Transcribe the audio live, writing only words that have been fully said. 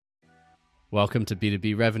Welcome to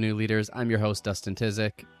B2B Revenue Leaders. I'm your host, Dustin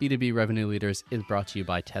Tizik. B2B Revenue Leaders is brought to you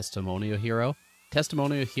by Testimonial Hero.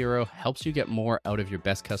 Testimonial Hero helps you get more out of your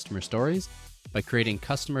best customer stories by creating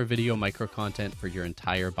customer video micro content for your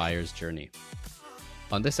entire buyer's journey.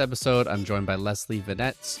 On this episode, I'm joined by Leslie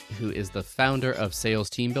Venetz, who is the founder of Sales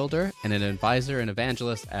Team Builder and an advisor and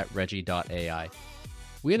evangelist at Reggie.ai.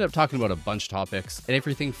 We ended up talking about a bunch of topics,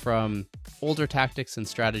 everything from older tactics and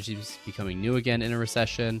strategies becoming new again in a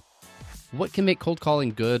recession, what can make cold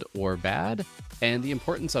calling good or bad, and the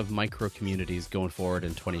importance of micro communities going forward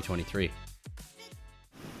in 2023.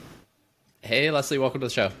 Hey, Leslie, welcome to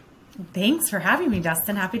the show. Thanks for having me,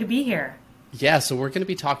 Dustin. Happy to be here. Yeah, so we're going to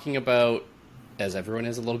be talking about, as everyone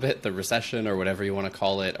is a little bit, the recession or whatever you want to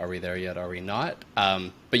call it. Are we there yet? Are we not?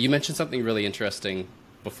 But you mentioned something really interesting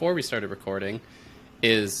before we started recording,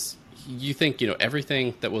 is you think,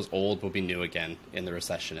 everything that was old will be new again in the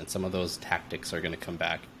recession, and some of those tactics are going to come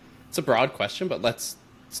back. It's a broad question, but let's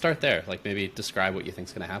start there. Like maybe describe what you think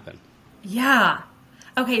is going to happen. Yeah.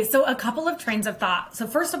 Okay, so a couple of trains of thought. So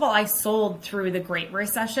first of all, I sold through the Great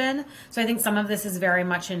Recession. So I think some of this is very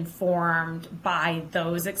much informed by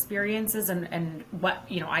those experiences and what,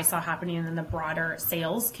 I saw happening in the broader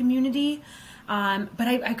sales community. But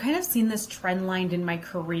I kind of seen this trend line in my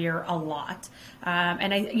career a lot.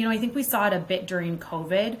 And I think we saw it a bit during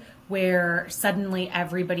COVID, where suddenly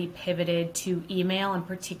everybody pivoted to email and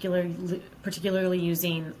particularly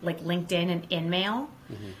using like LinkedIn and InMail.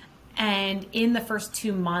 Mm-hmm. And in the first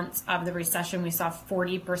 2 months of the recession, we saw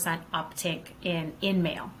 40% uptick in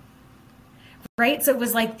InMail, right? So it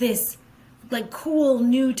was like this like cool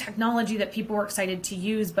new technology that people were excited to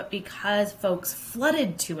use, but because folks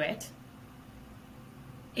flooded to it,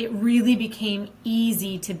 it really became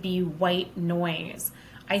easy to be white noise.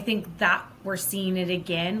 I think that we're seeing it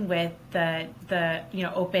again with the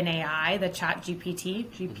OpenAI, the Chat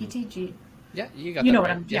GPT. Yeah, you got that right.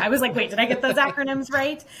 What I'm. Yeah, I was like, wait, did I get those acronyms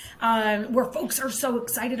right? Where folks are so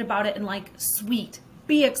excited about it and like, sweet,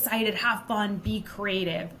 be excited, have fun, be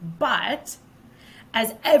creative. But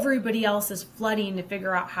as everybody else is flooding to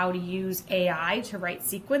figure out how to use AI to write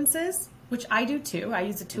sequences, which I do too. I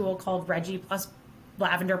use a tool called Reggie plus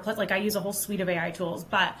Lavender plus, like I use a whole suite of AI tools.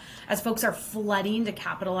 But as folks are flooding to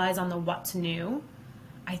capitalize on the what's new,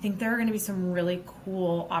 I think there are going to be some really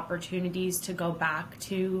cool opportunities to go back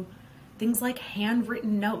to things like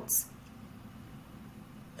handwritten notes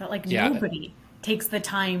that nobody takes the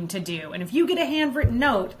time to do. And if you get a handwritten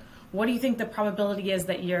note, what do you think the probability is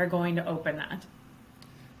that you're going to open that?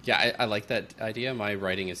 Yeah, I like that idea. My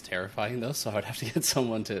writing is terrifying though, so I would have to get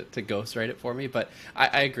someone to ghostwrite it for me. But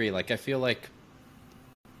I agree. Like, I feel like,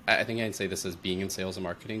 I think I can say this as being in sales and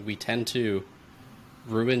marketing, we tend to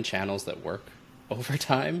ruin channels that work over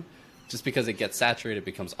time just because it gets saturated,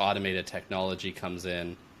 becomes automated, technology comes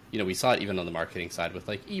in. We saw it even on the marketing side with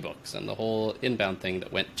like ebooks and the whole inbound thing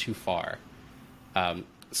that went too far.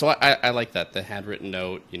 So I like that. The handwritten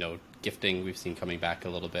note, gifting, we've seen coming back a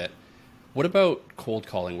little bit. What about cold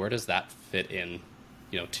calling? Where does that fit in,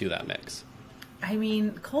 to that mix? I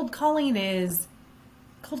mean, cold calling's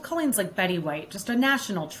like Betty White, just a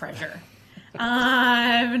national treasure.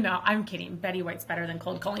 No, I'm kidding. Betty White's better than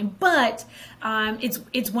cold calling, but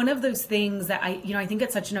it's one of those things that I think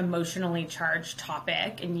it's such an emotionally charged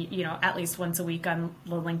topic, and at least once a week on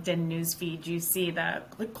the LinkedIn newsfeed you see the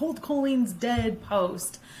cold calling's dead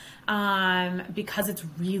post, because it's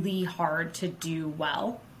really hard to do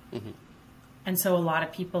well, mm-hmm. And so a lot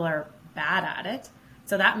of people are bad at it.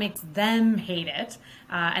 So that makes them hate it.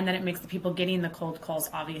 And then it makes the people getting the cold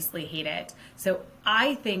calls obviously hate it. So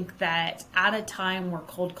I think that at a time where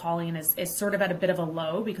cold calling is sort of at a bit of a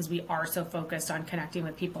low, because we are so focused on connecting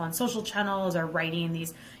with people on social channels or writing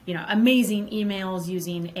these, amazing emails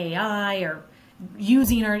using AI or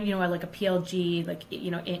using our, like a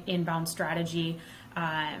PLG, inbound strategy,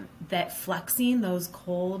 that flexing those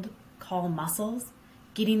cold call muscles,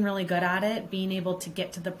 getting really good at it, being able to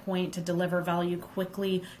get to the point to deliver value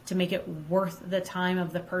quickly, to make it worth the time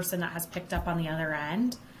of the person that has picked up on the other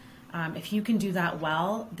end. If you can do that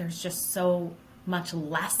well, there's just so much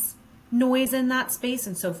less noise in that space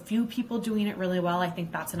and so few people doing it really well. I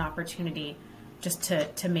think that's an opportunity just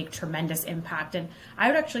to make tremendous impact. And I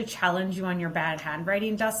would actually challenge you on your bad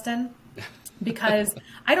handwriting, Dustin, because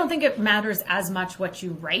I don't think it matters as much what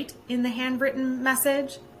you write in the handwritten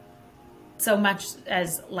message, so much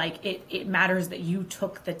as it matters that you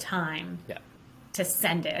took the time to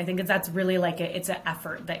send it. I think that's really it's an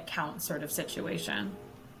effort that counts sort of situation.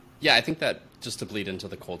 Yeah, I think that just to bleed into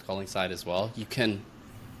the cold calling side as well,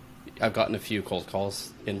 I've gotten a few cold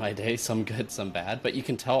calls in my day, some good, some bad, but you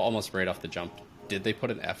can tell almost right off the jump, did they put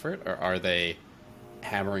an effort or are they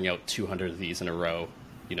hammering out 200 of these in a row,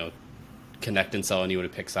 you know, connect and sell anyone who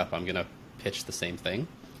picks up. I'm going to pitch the same thing.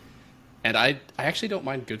 And I actually don't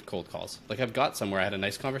mind good cold calls. Like, I've got somewhere I had a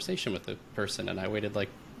nice conversation with the person and I waited like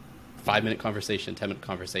 5-minute conversation, 10-minute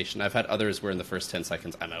conversation. I've had others where in the first 10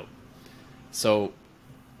 seconds I'm out. So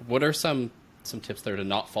what are some tips there to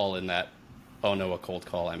not fall in that, oh no, a cold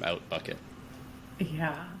call, I'm out bucket?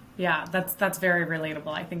 Yeah, that's very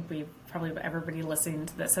relatable. I think everybody listening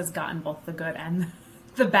to this has gotten both the good and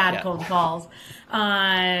the bad cold calls.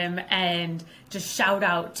 And just shout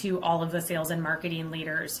out to all of the sales and marketing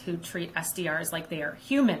leaders who treat SDRs like they are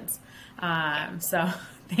humans. So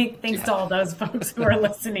thanks to all those folks who are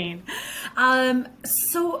listening.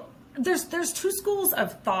 So there's two schools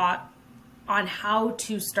of thought on how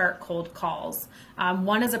to start cold calls.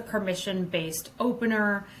 One is a permission-based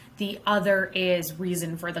opener. The other is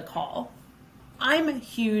reason for the call. I'm a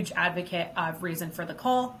huge advocate of reason for the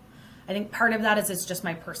call. I think part of that is it's just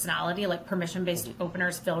my personality. Like, permission-based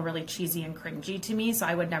openers feel really cheesy and cringy to me, so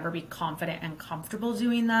I would never be confident and comfortable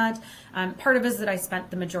doing that. Part of it is that I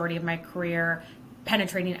spent the majority of my career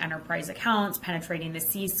penetrating enterprise accounts, penetrating the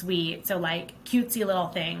C-suite. So like cutesy little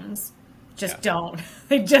things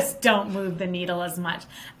they just don't move the needle as much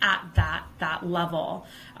at that level.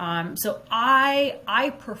 So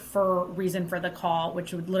I prefer reason for the call,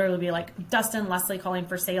 which would literally be like Dustin, Leslie calling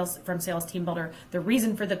for sales from Sales Team Builder. The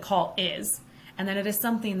reason for the call is, and then it is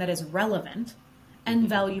something that is relevant and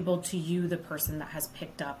valuable to you, the person that has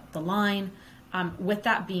picked up the line. With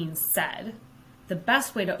that being said, the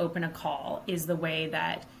best way to open a call is the way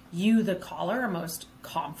that you, the caller, are most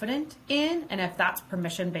confident in. And if that's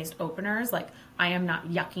permission-based openers, like, I am not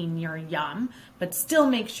yucking your yum, but still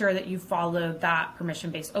make sure that you follow that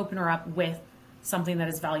permission-based opener up with something that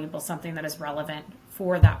is valuable, something that is relevant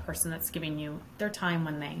for that person that's giving you their time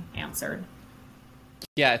when they answered.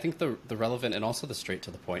 Yeah, I think the relevant and also the straight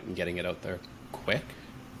to the point and getting it out there quick.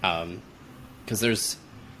 Because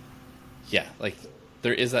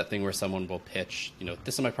there is that thing where someone will pitch, you know,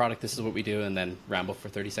 this is my product, this is what we do, and then ramble for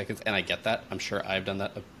 30 seconds. And I get that. I'm sure I've done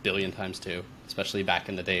that a billion times too, especially back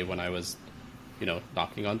in the day when I was, you know,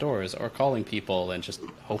 knocking on doors or calling people and just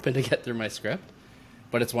hoping to get through my script.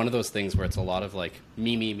 But it's one of those things where it's a lot of like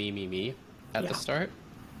me at the start.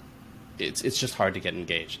 It's just hard to get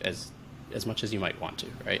engaged as much as you might want to,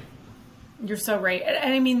 right? You're so right.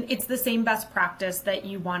 And I mean, it's the same best practice that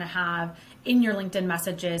you want to have in your LinkedIn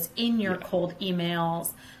messages, in your cold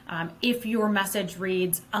emails. If your message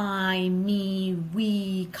reads, I, me,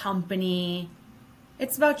 we, company,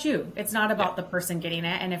 it's about you. It's not about the person getting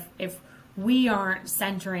it. And if we aren't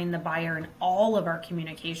centering the buyer in all of our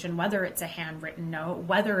communication, whether it's a handwritten note,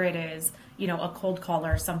 whether it is, you know, a cold call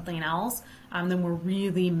or something else, then we're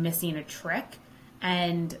really missing a trick.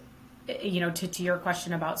 And, you know, to your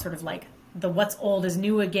question about sort of like the what's old is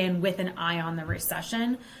new again with an eye on the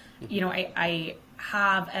recession, you know, I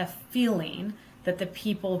have a feeling that the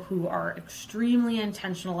people who are extremely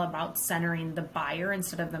intentional about centering the buyer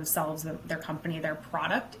instead of themselves, their company, their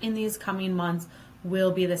product in these coming months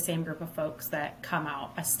will be the same group of folks that come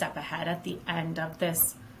out a step ahead at the end of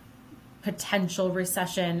this potential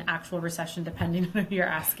recession, actual recession, depending on who you're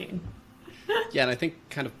asking. Yeah, and I think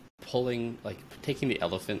kind of taking the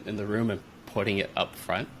elephant in the room and putting it up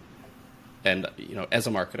front. And, you know, as a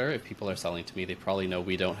marketer, if people are selling to me, they probably know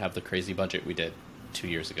we don't have the crazy budget we did 2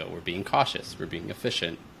 years ago. We're being cautious. We're being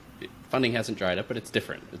efficient. Funding hasn't dried up, but it's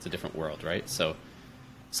different. It's a different world, right? So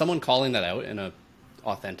someone calling that out in a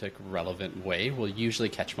authentic, relevant way will usually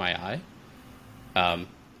catch my eye.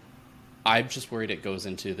 I'm just worried it goes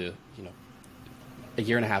into the, you know, a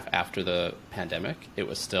year and a half after the pandemic. It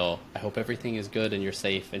was still, I hope everything is good and you're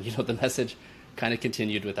safe. And, you know, the message kind of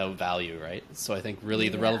continued without value, right? So I think really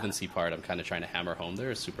the relevancy part I'm kind of trying to hammer home there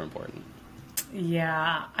is super important.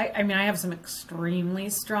 Yeah. I mean, I have some extremely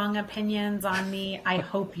strong opinions on the I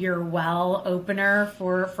hope you're well opener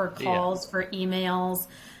for calls, for emails.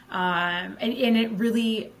 And it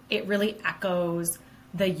really echoes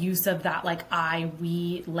the use of that like I,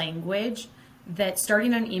 we language, that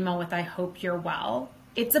starting an email with I hope you're well,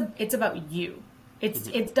 it's about you.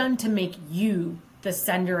 It's done to make you, the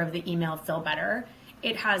sender of the email, feel better.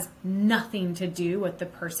 It has nothing to do with the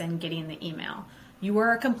person getting the email. You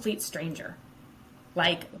are a complete stranger.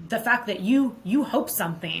 Like, the fact that you hope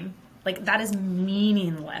something, like, that is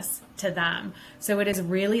meaningless to them. So it is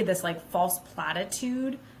really this like false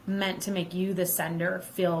platitude meant to make you, the sender,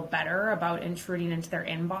 feel better about intruding into their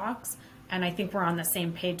inbox. And I think we're on the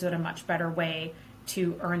same page that a much better way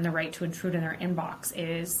to earn the right to intrude in their inbox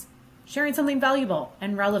is sharing something valuable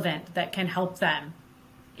and relevant that can help them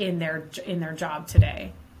in their job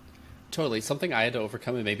today. Totally. Something I had to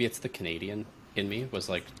overcome, and maybe it's the Canadian in me was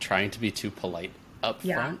like trying to be too polite up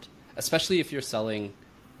Yeah. front, especially if you're selling,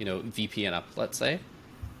 VP and up, let's say.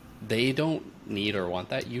 They don't need or want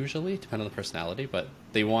that usually, depending on the personality, but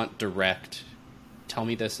they want direct, tell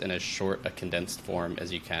me this in as short a condensed form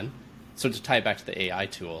as you can. So to tie it back to the AI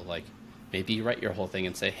tool, like maybe you write your whole thing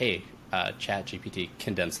and say, hey, chat GPT,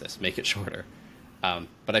 condense this, make it shorter.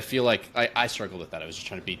 But I feel like I struggled with that. I was just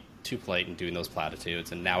trying to be too polite and doing those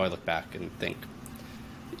platitudes. And now I look back and think,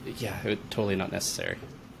 yeah, it was totally not necessary.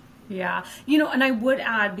 Yeah. And I would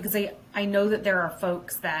add, because I know that there are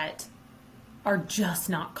folks that are just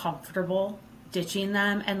not comfortable ditching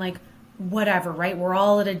them, and like, whatever, right? We're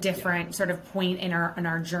all at a different sort of point in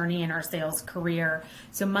our journey in our sales career.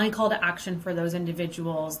 So my call to action for those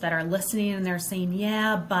individuals that are listening and they're saying,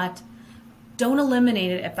 yeah, but don't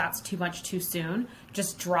eliminate it if that's too much too soon.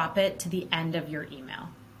 Just drop it to the end of your email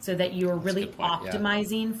so that you're really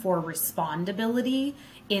optimizing for respondability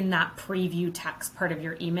in that preview text part of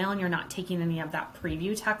your email, and you're not taking any of that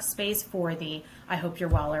preview text space for the I hope you're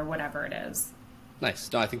well or whatever it is.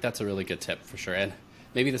 Nice. No, I think that's a really good tip for sure. And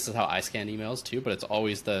maybe this is how I scan emails too, but it's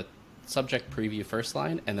always the subject preview first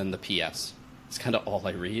line and then the PS. It's kind of all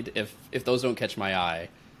I read. If those don't catch my eye,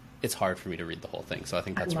 it's hard for me to read the whole thing. So I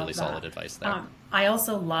think that's really solid advice there. I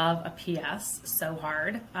also love a PS so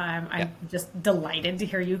hard. I'm just delighted to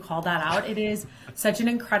hear you call that out. It is such an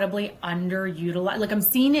incredibly underutilized, like I'm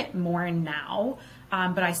seeing it more now,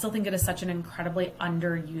 but I still think it is such an incredibly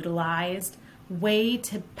underutilized way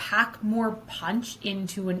to pack more punch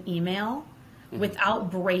into an email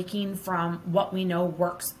without breaking from what we know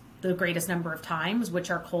works the greatest number of times,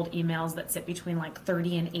 which are cold emails that sit between like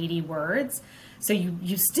 30 and 80 words. So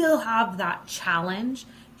you still have that challenge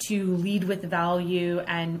to lead with value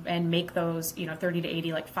and make those, 30 to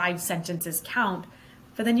 80, like 5 sentences count.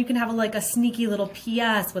 But then you can have like a sneaky little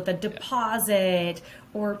PS with a deposit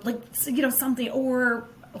or like, something, or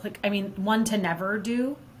like, one to never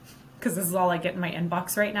do, because this is all I get in my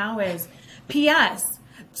inbox right now is PS,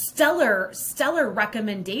 stellar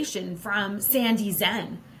recommendation from Sandy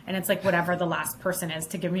Zen. And it's like whatever the last person is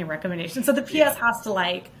to give me a recommendation. So the PS has to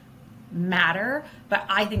like matter, but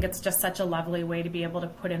I think it's just such a lovely way to be able to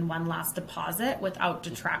put in one last deposit without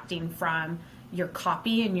detracting from your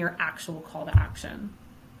copy and your actual call to action.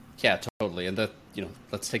 Yeah, totally. And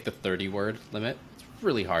let's take the 30 word limit. It's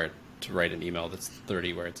really hard to write an email that's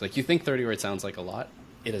 30 words. Like you think 30 words sounds like a lot.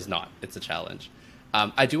 It is not. It's a challenge.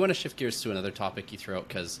 I do want to shift gears to another topic you threw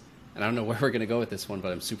out and I don't know where we're going to go with this one,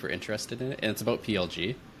 but I'm super interested in it. And it's about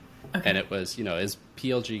PLG. Okay. And it was, is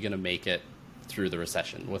PLG going to make it through the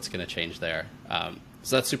recession? What's going to change there?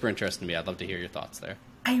 So that's super interesting to me. I'd love to hear your thoughts there.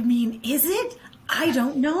 Is it? I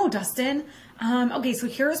don't know, Dustin. Okay, so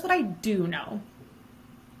here's what I do know.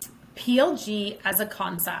 PLG as a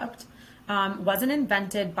concept wasn't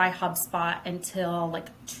invented by HubSpot until like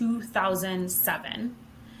 2007.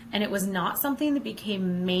 And it was not something that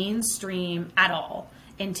became mainstream at all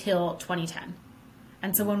until 2010.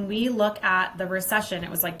 And so when we look at the recession, it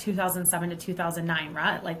was like 2007 to 2009,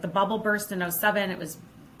 right? Like the bubble burst in 2007, it was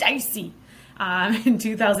dicey in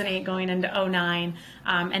 2008 going into 2009.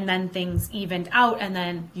 And then things evened out. And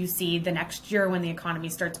then you see the next year when the economy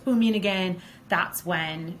starts booming again, that's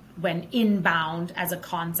when inbound as a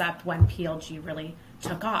concept, when PLG really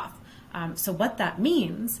took off. So what that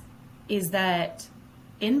means is that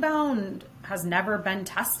inbound has never been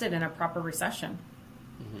tested in a proper recession.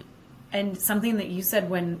 Mm-hmm. And something that you said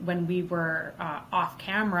when we were off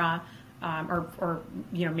camera, or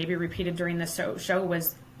maybe repeated during the show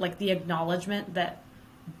was like the acknowledgement that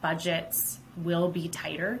budgets will be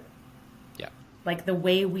tighter. Yeah. Like the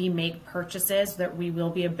way we make purchases, that we will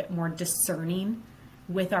be a bit more discerning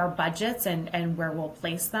with our budgets and where we'll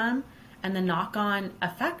place them. And the knock-on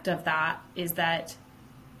effect of that is that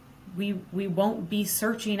we won't be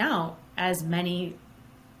searching out as many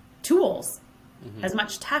tools, as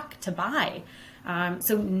much tech to buy.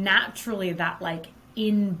 So naturally that like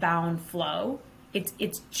inbound flow,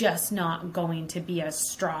 it's just not going to be as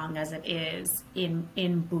strong as it is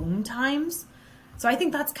in boom times. So I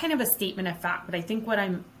think that's kind of a statement of fact, but I think what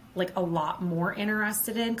I'm like a lot more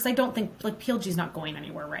interested in, because I don't think like PLG is not going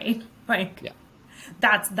anywhere, right? Like yeah.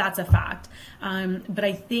 That's a fact. But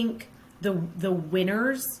I think the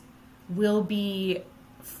winners will be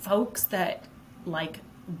folks that like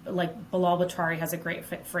Bilal Batari has a great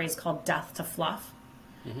phrase called death to fluff.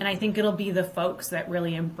 Mm-hmm. And I think it'll be the folks that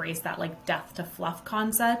really embrace that like death to fluff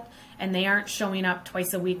concept, and they aren't showing up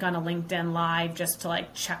twice a week on a LinkedIn Live just to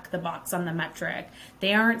like check the box on the metric.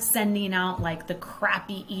 They aren't sending out like the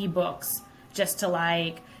crappy ebooks just to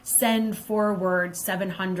like send forward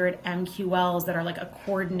 700 MQLs that are like a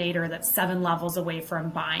coordinator that's 7 levels away from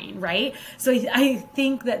buying, right? So I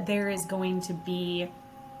think that there is going to be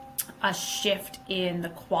a shift in the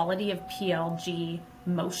quality of PLG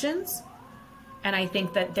motions. And I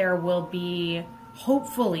think that there will be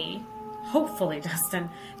hopefully, Dustin,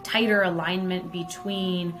 tighter alignment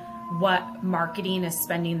between what marketing is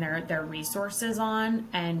spending their resources on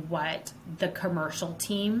and what the commercial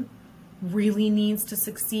team really needs to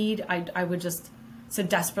succeed. I would just so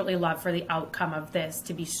desperately love for the outcome of this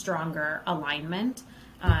to be stronger alignment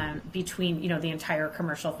between, the entire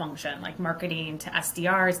commercial function, like marketing to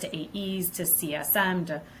SDRs, to AEs, to CSM,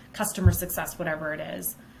 to customer success, whatever it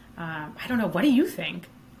is. I don't know. What do you think?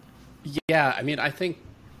 Yeah, I mean, I think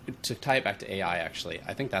to tie it back to AI, actually,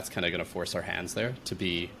 I think that's kind of going to force our hands there to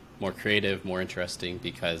be more creative, more interesting,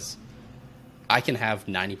 because I can have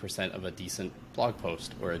 90% of a decent blog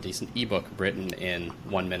post or a decent ebook written in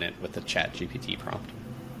 1 minute with the chat GPT prompt,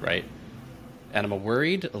 right? And I'm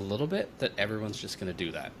worried a little bit that everyone's just going to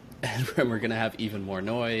do that. And we're going to have even more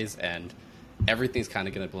noise and everything's kind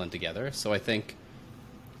of going to blend together. So I think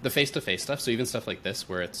the face-to-face stuff, so even stuff like this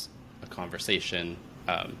where it's a conversation,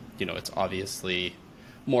 it's obviously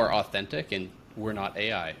more authentic and we're not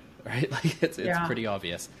AI, right? Like it's pretty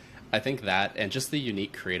obvious. I think that, and just the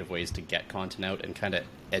unique creative ways to get content out and kind of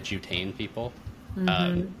edutain people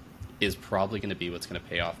is probably going to be what's going to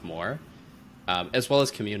pay off more, as well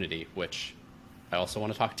as community, which I also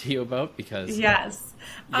want to talk to you about because yes,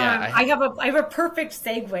 I have a perfect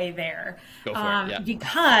segue there. Go for it. Yeah.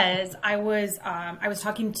 Because I was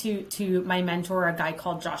talking to my mentor, a guy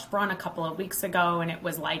called Josh Braun, a couple of weeks ago, and it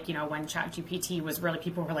was like, when ChatGPT was really,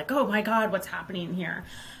 people were like, oh my God, what's happening here?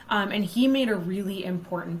 And he made a really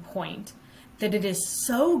important point that it is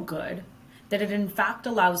so good that it in fact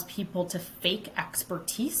allows people to fake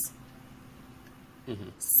expertise. Mm-hmm.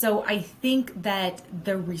 So I think that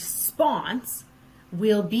the response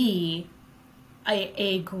will be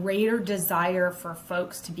a greater desire for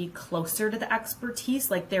folks to be closer to the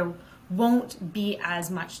expertise. Like there won't be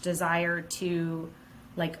as much desire to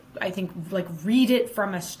read it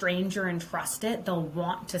from a stranger and trust it. They'll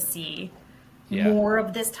want to see more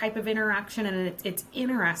of this type of interaction, and it's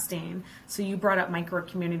interesting. So you brought up micro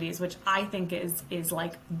communities, which I think is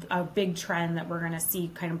like a big trend that we're going to see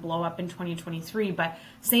kind of blow up in 2023. But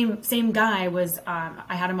same guy was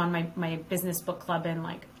I had him on my business book club in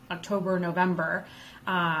like October, November,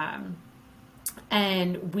 and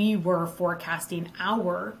we were forecasting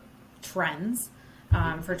our trends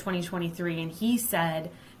for 2023, and he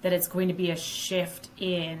said that it's going to be a shift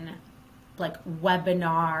in like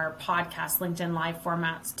webinar, podcast, LinkedIn Live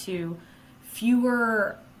formats to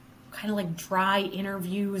fewer kind of like dry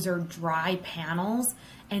interviews or dry panels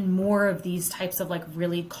and more of these types of like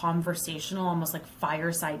really conversational, almost like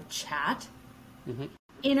fireside chat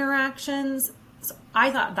interactions. So I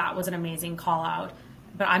thought that was an amazing call out,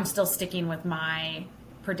 but I'm still sticking with my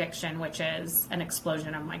prediction, which is an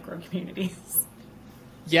explosion of micro communities.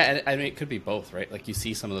 Yeah, and I mean, it could be both, right? Like you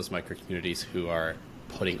see some of those micro communities who are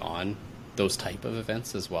putting on those type of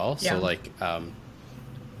events as well. Yeah. So like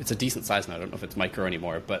it's a decent size now. I don't know if it's micro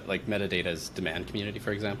anymore, but like Metadata's demand community,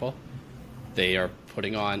 for example, they are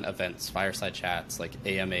putting on events, fireside chats, like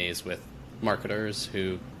AMAs with marketers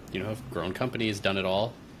who, have grown companies, done it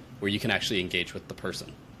all, where you can actually engage with the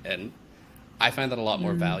person. And I find that a lot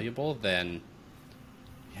more valuable than,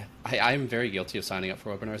 I'm very guilty of signing up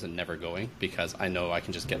for webinars and never going because I know I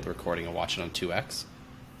can just get the recording and watch it on 2x.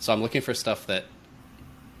 So I'm looking for stuff that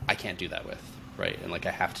I can't do that with, right? And like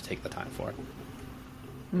I have to take the time for it.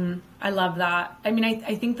 I love that. I mean,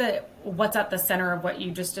 I think that what's at the center of what you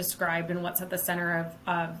just described and what's at the center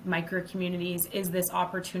of micro communities is this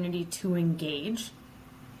opportunity to engage.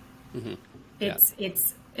 Mm-hmm.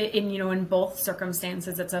 It's in both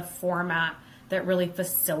circumstances, it's a format that really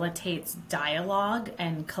facilitates dialogue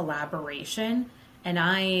and collaboration. And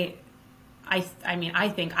I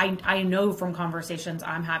know from conversations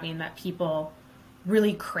I'm having that people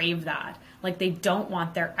really crave that. Like they don't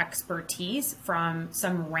want their expertise from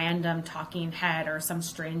some random talking head or some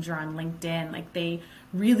stranger on LinkedIn. Like they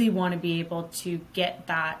really want to be able to get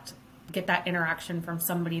that interaction from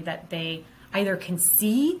somebody that they either can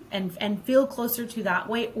see and feel closer to that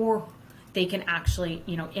way, or they can actually,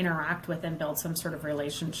 interact with and build some sort of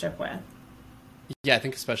relationship with. Yeah, I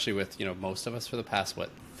think especially with, most of us for the past,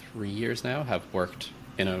 3 years now have worked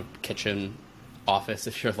in a kitchen office,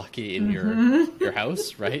 if you're lucky, in your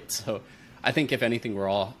house, right? So I think if anything, we're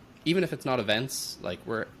all, even if it's not events, like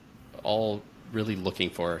we're all really looking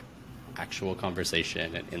for actual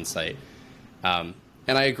conversation and insight. And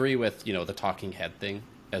I agree with, the talking head thing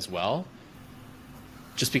as well.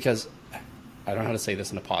 just because I don't know how to say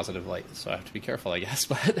this in a positive light, so I have to be careful, I guess.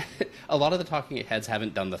 But a lot of the talking heads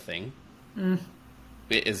haven't done the thing.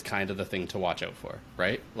 It is kind of the thing to watch out for,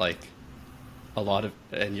 right? Like a lot of,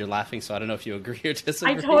 and you're laughing, so I don't know if you agree or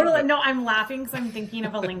disagree. No, I'm laughing because I'm thinking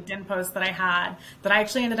of a LinkedIn post that I had that I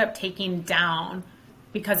actually ended up taking down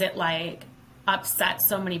because it like upset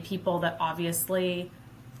so many people that obviously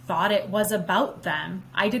thought it was about them.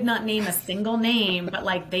 I did not name a single name, but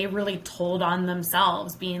like they really told on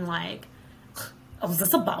themselves being like, oh, is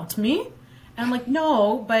this about me? And I'm like,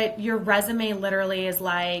 no, but your resume literally is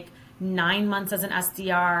like 9 months as an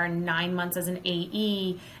SDR, 9 months as an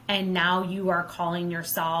AE, and now you are calling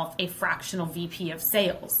yourself a fractional VP of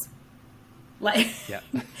sales. Like, yeah.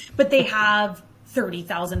 But they have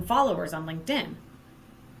 30,000 followers on LinkedIn.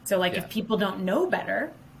 So like if people don't know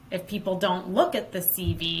better, if people don't look at the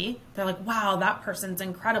CV, they're like, wow, that person's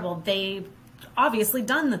incredible. They've obviously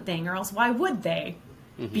done the thing, or else why would they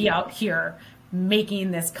be out here making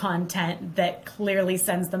this content that clearly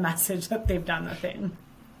sends the message that they've done the thing?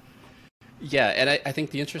 Yeah, and I think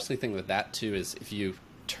the interesting thing with that too is if you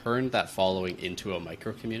turn that following into a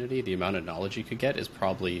micro community, the amount of knowledge you could get is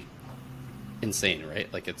probably insane,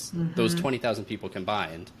 right? Like it's those 20,000 people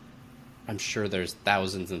combined. I'm sure there's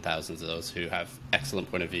thousands and thousands of those who have excellent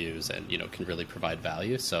point of views and, you know, can really provide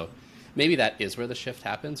value. So maybe that is where the shift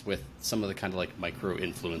happens with some of the kind of like micro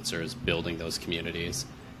influencers building those communities.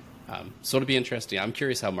 So it'll be interesting. I'm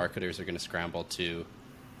curious how marketers are going to scramble to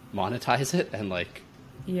monetize it and like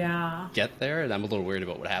get there. And I'm a little worried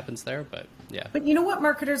about what happens there, but yeah. But you know what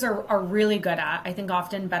marketers are really good at, I think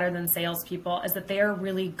often better than salespeople, is that they are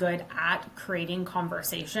really good at creating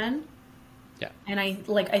conversation. Yeah. And I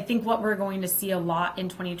think what we're going to see a lot in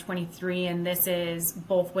 2023, and this is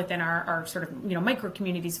both within our sort of, you know, micro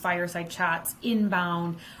communities, fireside chats,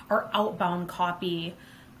 inbound, our outbound copy,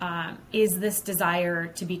 is this desire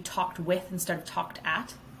to be talked with instead of talked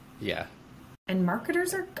at. Yeah. And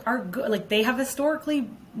marketers are good. Like they have historically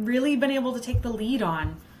really been able to take the lead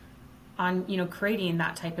on, you know, creating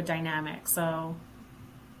that type of dynamic. So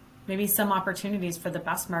maybe some opportunities for the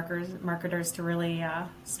best marketers to really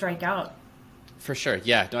strike out. For sure.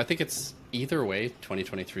 Yeah. No, I think it's either way,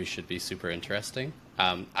 2023 should be super interesting.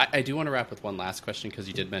 I do want to wrap with one last question because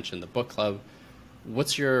you did mention the book club.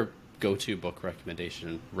 What's your go-to book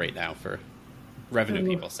recommendation right now for revenue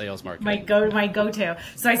people, sales, marketing? My go-to.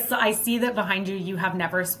 So I see that behind you, you have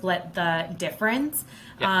Never Split the Difference,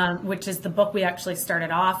 which is the book we actually started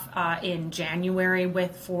off in January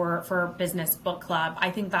with for Business Book Club. I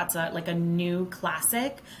think that's a new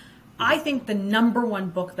classic. I think the number one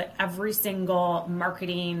book that every single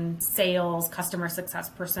marketing, sales, customer success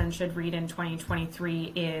person should read in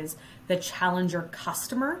 2023 is The Challenger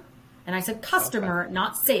Customer. And I said customer,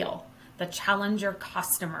 not sale. The Challenger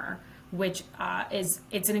Customer, which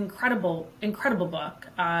it's an incredible book.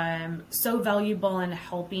 So valuable in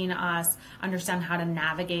helping us understand how to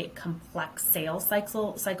navigate complex sales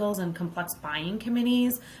cycles and complex buying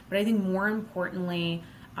committees. But I think more importantly,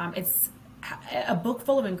 it's a book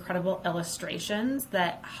full of incredible illustrations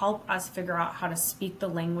that help us figure out how to speak the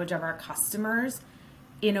language of our customers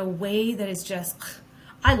in a way that is just,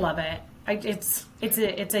 I love it. It's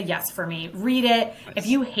a yes for me. Read it. Nice. If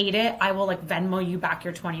you hate it, I will Venmo you back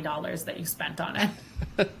your $20 that you spent on it.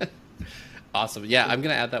 Awesome. Yeah, I'm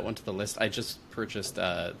going to add that one to the list. I just purchased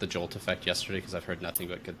The Jolt Effect yesterday because I've heard nothing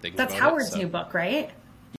but good things about it. That's Howard's new book, right?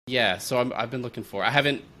 Yeah, so I've been looking for. I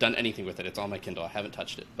haven't done anything with it. It's on my Kindle. I haven't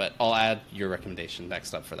touched it, but I'll add your recommendation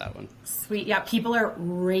next up for that one. Sweet. Yeah, people are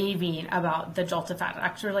raving about The Jolt Effect.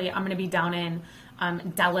 Actually, I'm going to be down in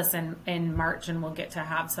Dallas in March, and we'll get to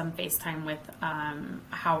have some FaceTime with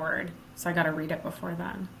Howard. So I got to read it before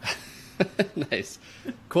then. Nice.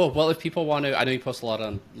 Cool. Well, if people want to, I know you post a lot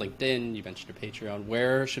on LinkedIn. You mentioned your Patreon.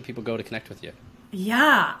 Where should people go to connect with you?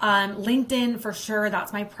 Yeah, LinkedIn for sure.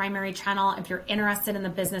 That's my primary channel. If you're interested in the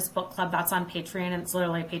Business Book Club, that's on Patreon. It's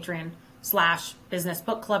literally Patreon/Business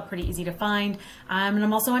Book Club. Pretty easy to find. And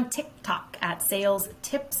I'm also on TikTok at Sales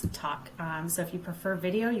Tips Talk. So if you prefer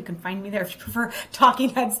video, you can find me there. If you prefer talking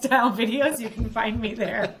head style videos, you can find me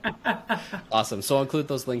there. Awesome. So I'll include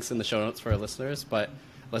those links in the show notes for our listeners. But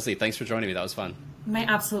Leslie, thanks for joining me. That was fun. My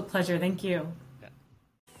absolute pleasure. Thank you.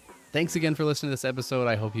 Thanks again for listening to this episode.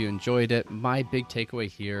 I hope you enjoyed it. My big takeaway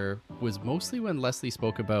here was mostly when Leslie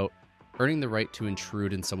spoke about earning the right to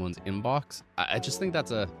intrude in someone's inbox. I just think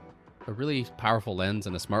that's a really powerful lens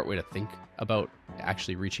and a smart way to think about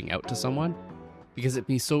actually reaching out to someone, because it'd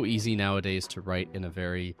be so easy nowadays to write in a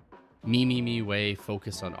very me way,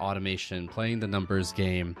 focus on automation, playing the numbers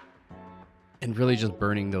game, and really just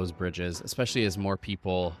burning those bridges, especially as more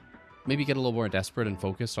people maybe get a little more desperate and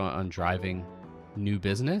focused on driving new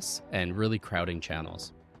business and really crowding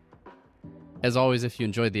channels. As always, if you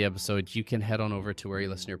enjoyed the episode, you can head on over to where you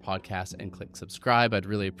listen to your podcast and click subscribe. I'd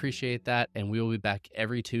really appreciate that. And we will be back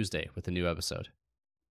every Tuesday with a new episode.